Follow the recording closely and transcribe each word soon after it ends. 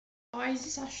guys,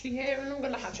 it's Ashley here and I'm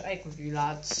going to hatch an egg with you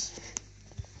lads.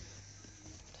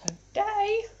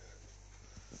 Today,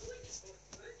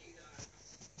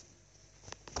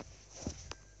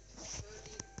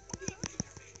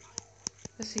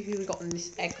 let's see who we got in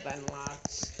this egg then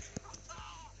lads.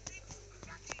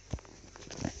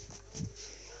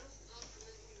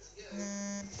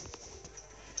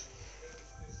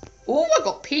 Oh, I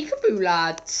got Peekaboo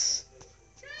lads.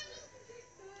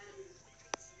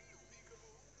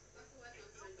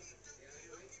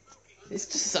 It's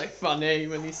just so funny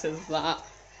when he says that.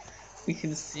 We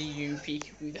can see you,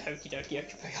 Peekaboo, the hokey dokey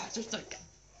okey. I just don't get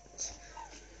it.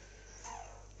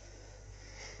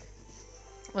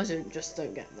 I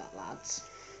don't get that, lads.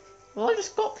 Well, I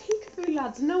just got Peekaboo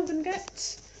lads, and no one can get.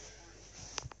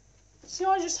 See,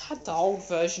 I just had the old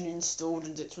version installed,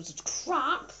 and it was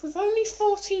crap with only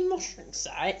 14 mushroom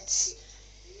sets.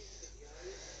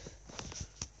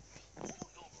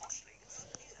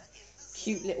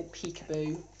 Cute little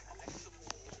Peekaboo.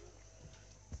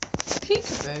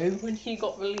 Peekaboo, when he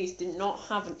got released, did not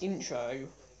have an intro,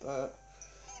 but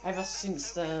ever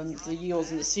since the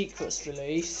Years and the Secrets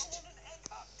released,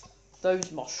 those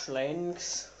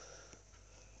moshlings.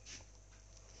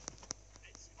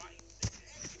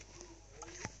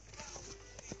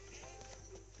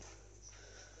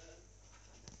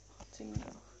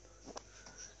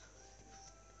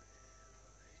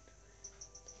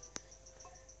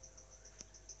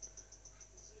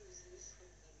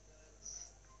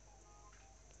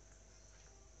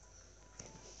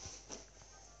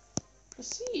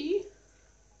 See?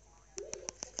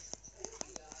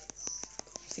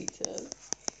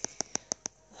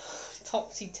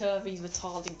 Topsy-turvy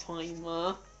retarding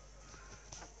timer.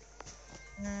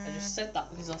 I just said that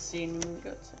because I seen him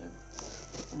go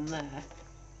to on there.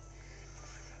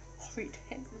 Sweet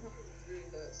him.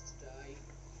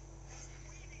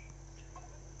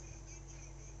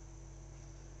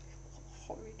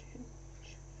 Horrid him.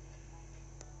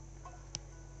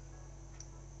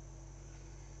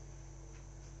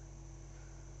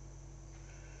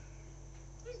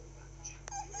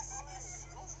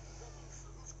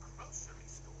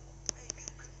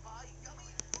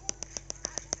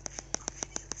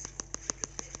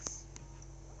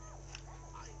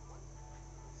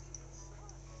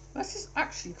 This is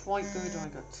actually quite good. I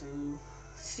got to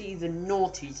see the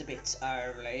naughties a bit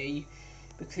early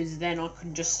because then I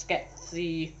can just get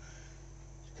the.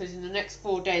 Because in the next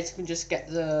 4 days I can just get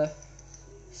the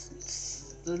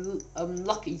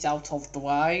luckies out of the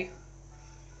way,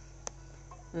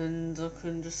 and I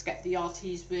can just get the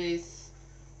arties with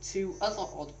 2 other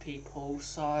odd people.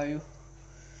 So,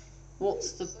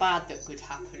 what's the bad that could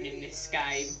happen in this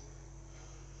game?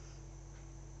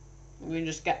 We can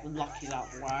just get the luckies out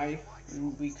of the way,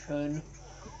 and we can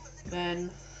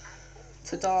then,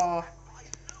 ta-da!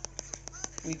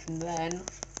 We can then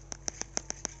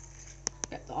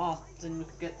get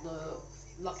the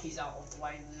luckies out of the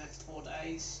way in the next 4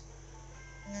 days,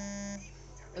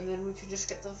 and then we can just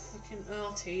get the freaking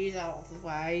arties out of the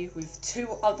way with 2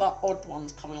 other odd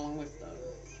ones coming along with them.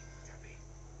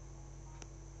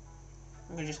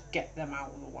 I'm gonna just get them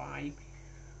out of the way.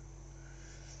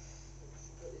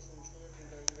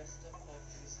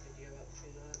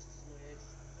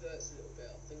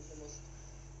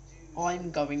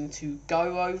 I'm going to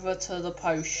go over to the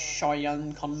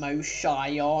Potion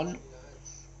Commotion,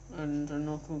 and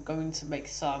I'm going to make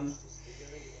some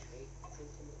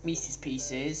Mises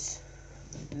pieces,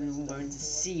 and I'm going to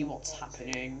see what's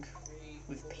happening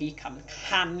with Pecan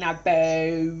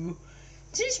Cannaboo.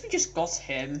 Since we just got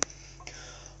him,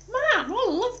 man, I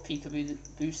love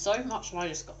Peekaboo so much, and I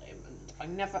just got him, and I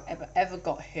never ever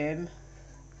got him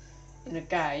in a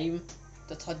game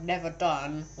that I'd never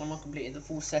done when I completed the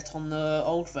full set on the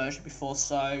old version before.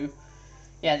 So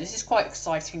yeah, this is quite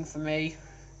exciting for me.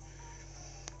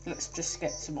 Let's just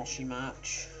get some Moshi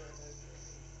match.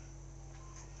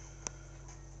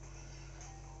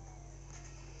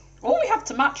 Oh, we have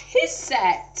to match his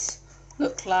set.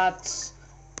 Look lads,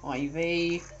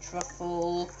 Ivy,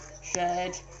 Truffle,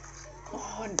 Shed.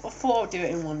 Oh, I thought I'd do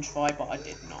it in one try, but I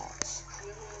did not.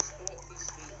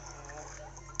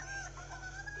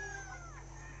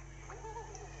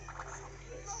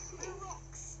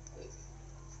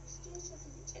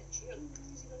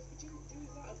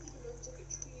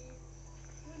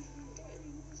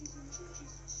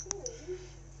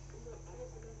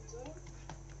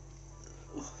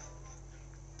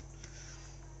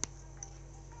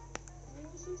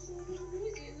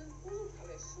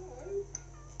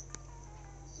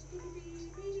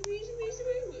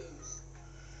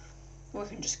 We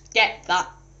can just get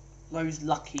those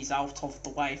luckies out of the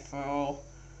way for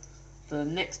the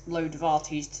next load of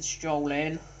arties to stroll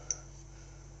in.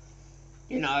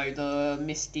 You know, the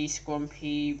Misty,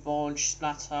 Scrumpy, Bodge,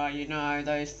 Splatter, you know,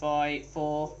 those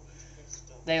 4.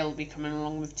 They'll be coming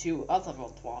along with 2 other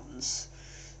odd ones.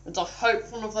 And I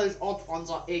hope one of those odd ones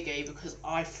are Iggy, because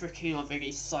I freaking love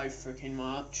Iggy so freaking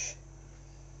much.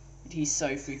 He's so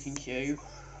freaking cute.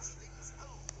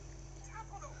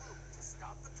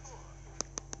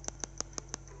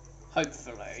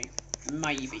 Hopefully.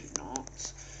 Maybe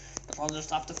not. But I'll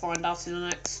just have to find out in the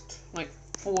next, like,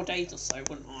 4 days or so,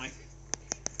 wouldn't I?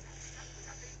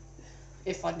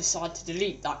 If I decide to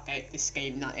delete this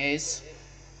game, that is.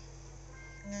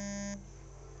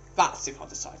 That's if I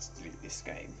decide to delete this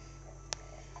game.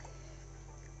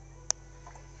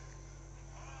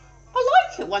 I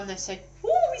like it when they say,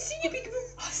 "Oh, we see you,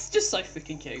 peekaboo." It's just so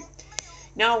freaking cute.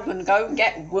 Now I'm gonna go and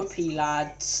get Whoopee,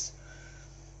 lads.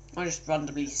 I just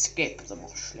randomly skip the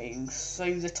Moshlings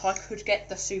so that I could get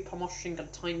the Super Moshling a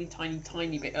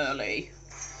tiny bit early.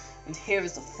 And here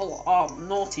is the full arm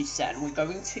naughty set. We're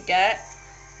going to get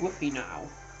Whoopee now.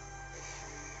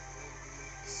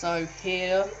 So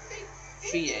here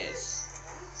she is,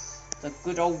 the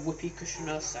good old Whoopee cushion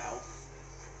herself.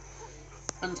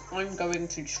 And I'm going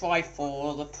to try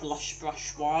for the Plush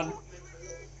Brush one.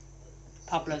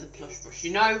 Pablo the Plush Brush.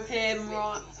 You know him,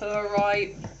 right? Her,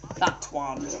 right? That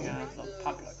one. Yeah, the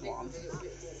Pablo one.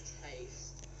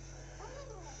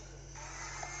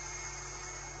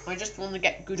 I just want to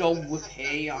get good old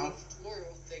Whoopee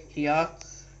here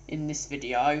in this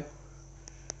video.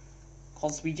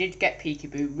 Because we did get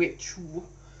Peekaboo,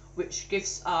 which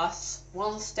gives us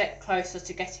 1 step closer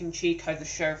to getting Chico the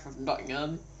Sheriff of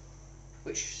Nottingham.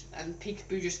 And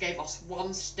Peekaboo just gave us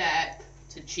 1 step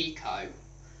to Chico.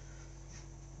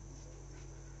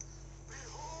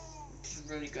 Which is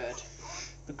really good.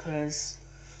 Because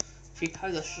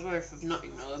Chico the Sheriff of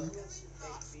Nottingham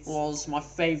was my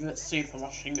favourite Super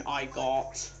Moshling I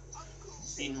got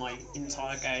in my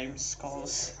entire games.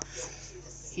 Because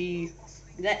he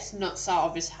lets nuts out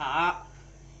of his hat.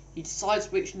 He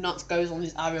decides which nut goes on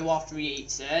his arrow after he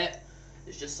eats it.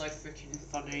 It's just so freaking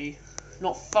funny.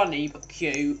 Not funny, but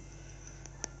cute.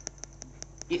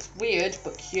 It's weird,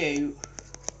 but cute.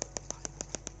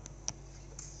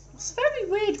 It's very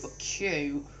weird, but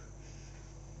cute.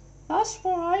 That's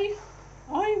why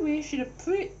I wish in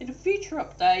a future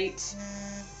update,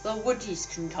 the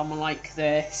Woodies can come like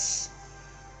this.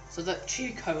 So that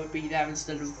Chico would be there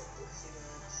instead of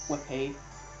Whoopee,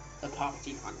 the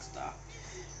party prankster.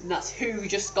 And that's who we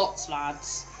just got,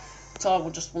 lads. So I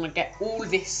will just want to get all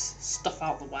this stuff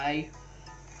out of the way,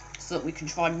 so that we can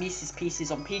try Mrs.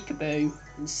 Pieces on Peekaboo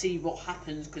and see what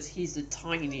happens, because he's the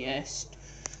tiniest.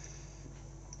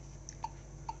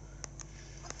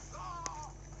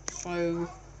 So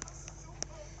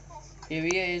here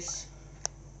he is.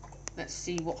 Let's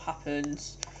see what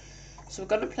happens. So we're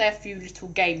going to play a few little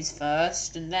games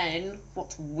first, and then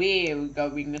what we're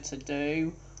going to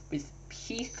do with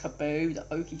Peekaboo, the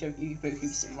okie dokie boo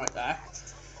who's sitting right there.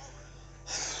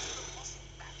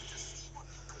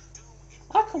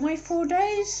 I can wait 4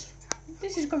 days.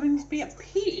 This is going to be a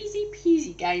easy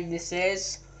peasy game, this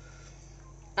is.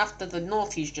 After the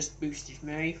naughties just boosted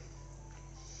me.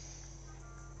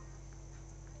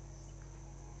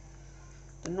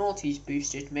 The naughties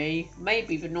boosted me.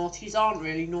 Maybe the naughties aren't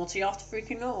really naughty after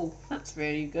freaking all. That's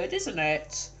really good, isn't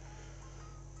it?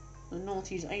 The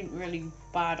naughties ain't really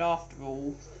bad after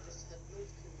all.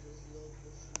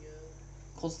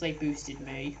 Because they boosted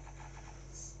me.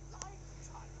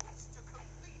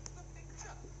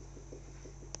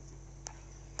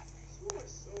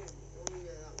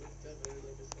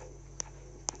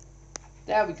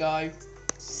 There we go.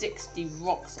 60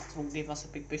 rocks, that will give us a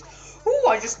big boost. Oh,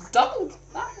 I just doubled.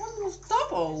 That one was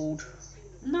doubled.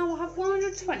 Now I have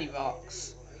 120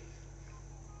 rocks.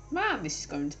 Man, this is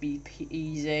going to be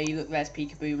easy. Look, there's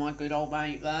Peekaboo, my good old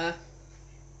mate there.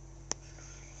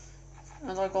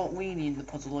 And I got Weenie in the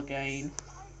puzzle again.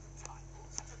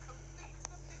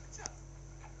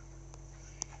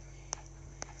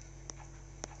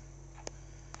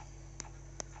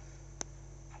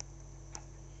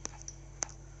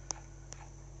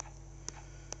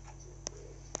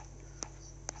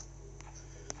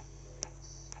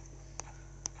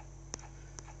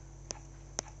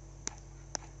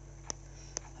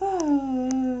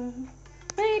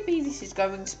 Maybe this is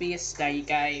going to be a stay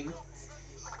game.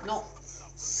 Not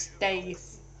stay.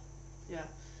 Yeah.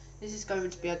 This is going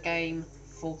to be a game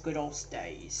for good old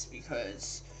stays,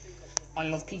 because I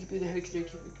love Peekaboo the Hokey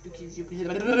Dokey.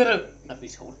 That's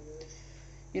what called.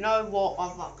 You know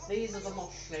what? These are the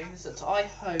Moshlings that I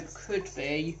hope could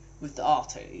be with the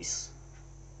arties.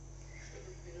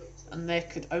 and there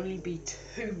could only be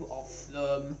 2 of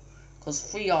them, because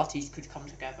 3 arties could come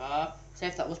together. So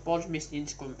if that was Bodge, Misty and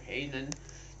Scrumpy, then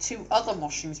 2 other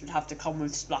Moshings would have to come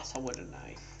with Splatter, wouldn't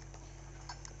they?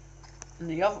 And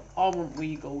the other, I want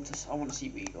to see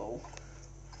Weagle.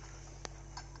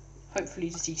 Hopefully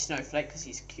to see Snowflake, because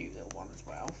he's a cute little one as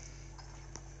well.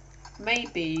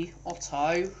 Maybe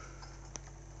Otto.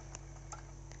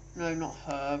 No, not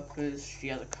her, because she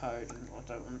has a code and I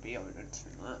don't want to be evident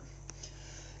in that.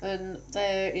 And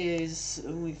there is,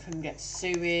 we can get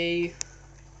Suey.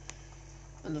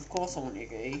 And of course I want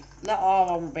Iggy.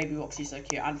 I want Baby Roxy so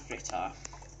cute, and Flitter.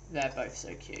 They're both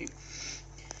so cute.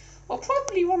 Or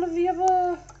probably one of the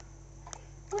other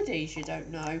Woodies, you don't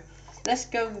know. Let's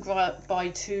go and buy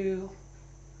two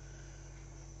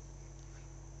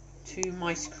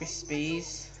Mice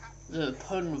Krispies. The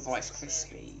pun Rice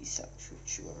Krispies,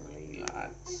 actually,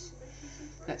 lads.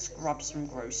 Let's grab some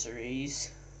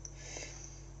groceries.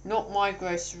 Not my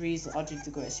groceries that I did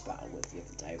the grocery battle with the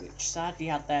other day, which sadly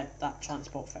had that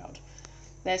transport failed.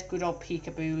 There's good old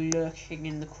Peekaboo lurking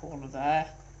in the corner there.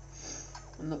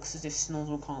 And looks as if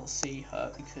Snozzle can't see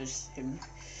her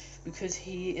because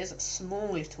he is a small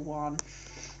little one.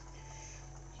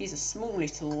 He's a small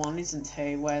little one, isn't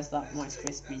he? Where's that Mice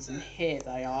Krispies? And here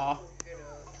they are.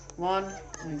 1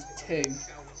 and 2.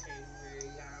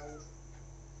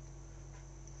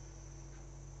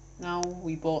 Now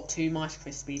we bought 2 Mice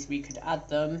Krispies, we could add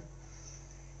them.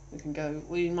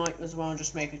 We might as well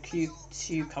just make a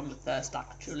cucumber thirst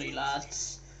actually,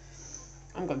 lads.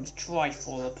 I'm going to try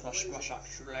for the plush brush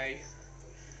actually.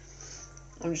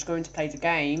 I'm just going to play the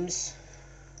games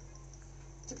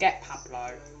to get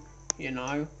Pablo, you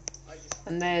know.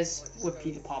 And there's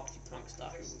Whoopi the Party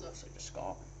Prankster, who we also just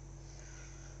got.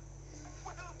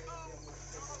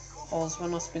 Because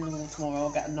when I spin the wheel tomorrow,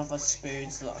 I'll get another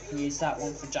spoon so that I can use that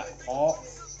one for jackpot.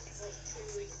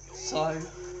 So,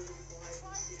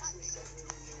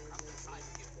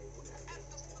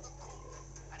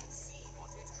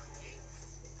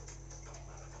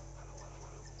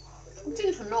 I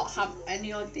did not have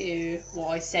any idea what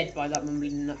I said by that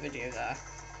mumbling in that video there.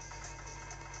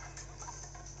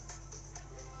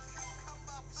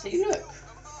 See, look.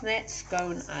 Let's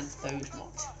go and add those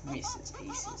Reese's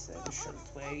Pieces then,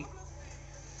 shouldn't we?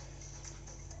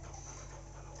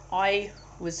 I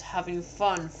was having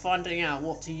fun finding out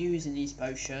what to use in these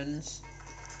potions.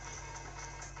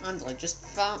 And I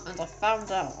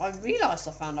realised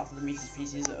I found out from the Reese's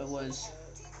Pieces that it was...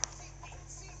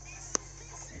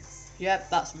 Yep,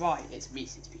 that's right, it's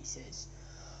Reese's Pieces.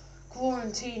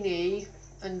 Quarantini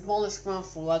and Mollusk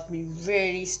Mouthful had me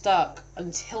really stuck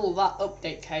until that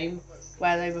update came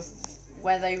where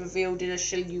they revealed in a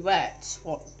silhouette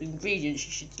what ingredients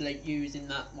you should use in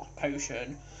that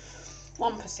potion.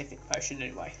 One Pacific potion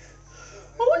anyway.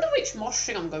 I wonder which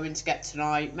Moshing I'm going to get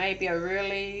tonight. Maybe a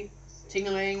really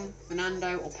Tingling,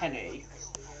 Fernando or Penny.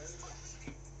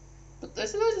 But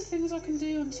there's loads of things I can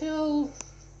do until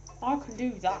I can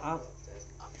do that.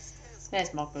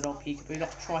 There's my good old Peekaboo.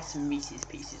 Let's try some Reese's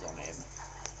Pieces on him.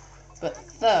 But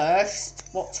first,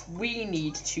 what we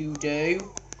need to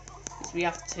do is we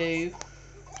have to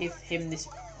give him this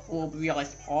Aubrey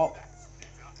Ice Pop.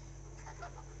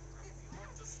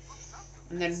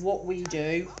 And then what we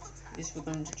do is we're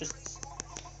going to just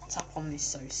tap on this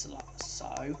so.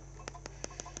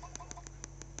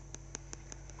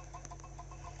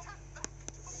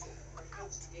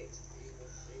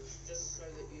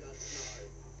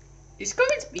 It's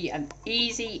going to be an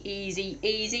easy.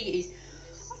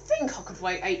 I think I could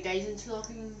wait 8 days until I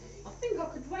think I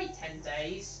could wait 10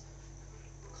 days.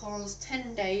 Because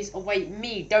 10 days await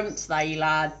me, don't they,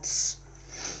 lads?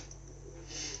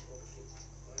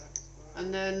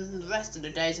 And then the rest of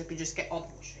the days I could just get odd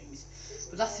machines.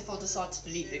 But that's if I decide to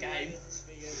delete the game.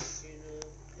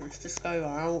 Let's just go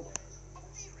out.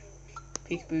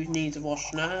 Peekaboo needs a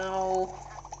wash now.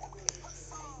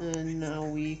 And now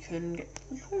we can get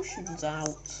the potions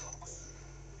out.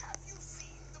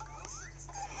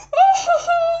 Oh,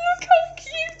 look how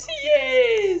cute he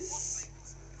is!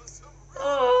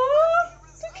 Oh,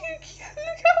 look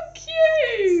how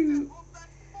cute!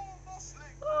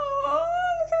 Oh,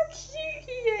 look how cute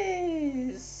he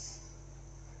is!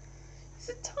 He's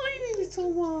a tiny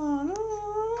little one.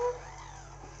 Oh.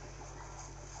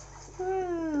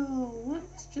 Wow,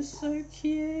 that's just so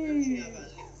cute.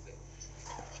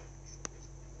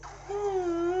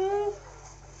 Oh,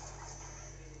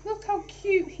 look how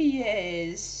cute he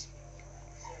is.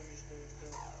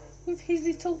 With his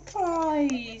little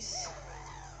eyes.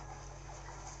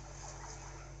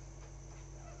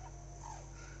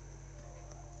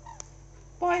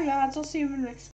 Bye lads, I'll see you in the next